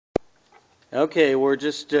Okay, we're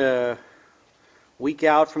just a week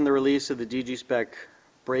out from the release of the DG-Spec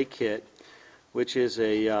brake kit, which is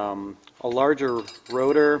a larger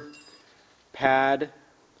rotor, pad,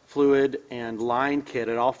 fluid, and line kit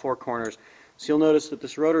at all four corners. So you'll notice that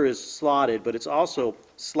this rotor is slotted, but it's also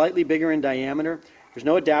slightly bigger in diameter. There's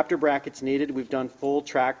no adapter brackets needed. We've done full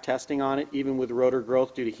track testing on it, even with rotor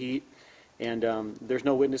growth due to heat. And there's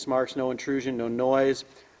no witness marks, no intrusion, no noise.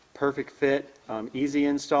 Perfect fit, easy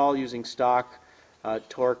install using stock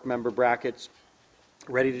torque member brackets,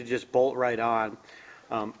 ready to just bolt right on.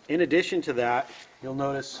 In addition to that, you'll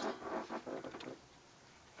notice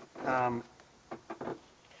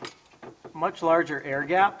much larger air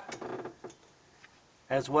gap,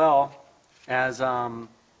 as well as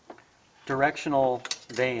directional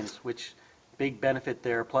vanes, which big benefit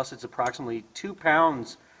there. Plus it's approximately 2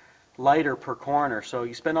 pounds lighter per corner. So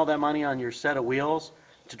you spend all that money on your set of wheels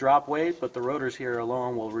to drop weight, but the rotors here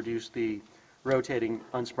alone will reduce the rotating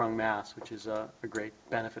unsprung mass, which is a great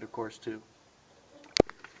benefit, of course, too.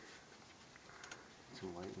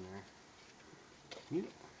 Some light in there.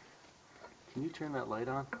 Can you turn that light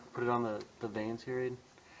on? Put it on the vanes here, Aiden,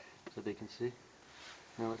 so they can see.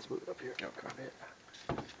 Now let's move it up here.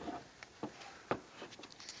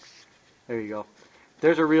 There you go.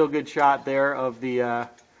 There's a real good shot there of the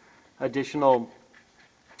additional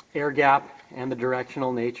air gap and the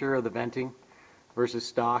directional nature of the venting versus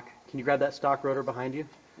stock. Can you grab that stock rotor behind you?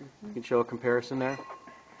 You can show a comparison there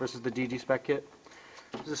versus the DG-Spec kit.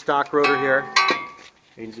 There's a stock rotor here.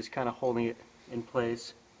 And just kind of holding it in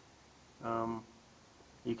place.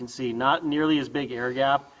 You can see not nearly as big air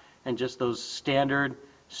gap and just those standard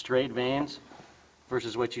straight vanes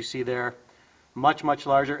versus what you see there. Much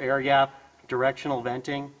larger air gap, directional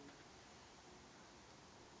venting.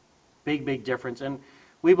 Big difference. And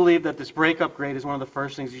we believe that this brake upgrade is one of the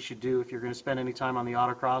first things you should do if you're going to spend any time on the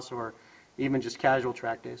autocross or even just casual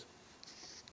track days.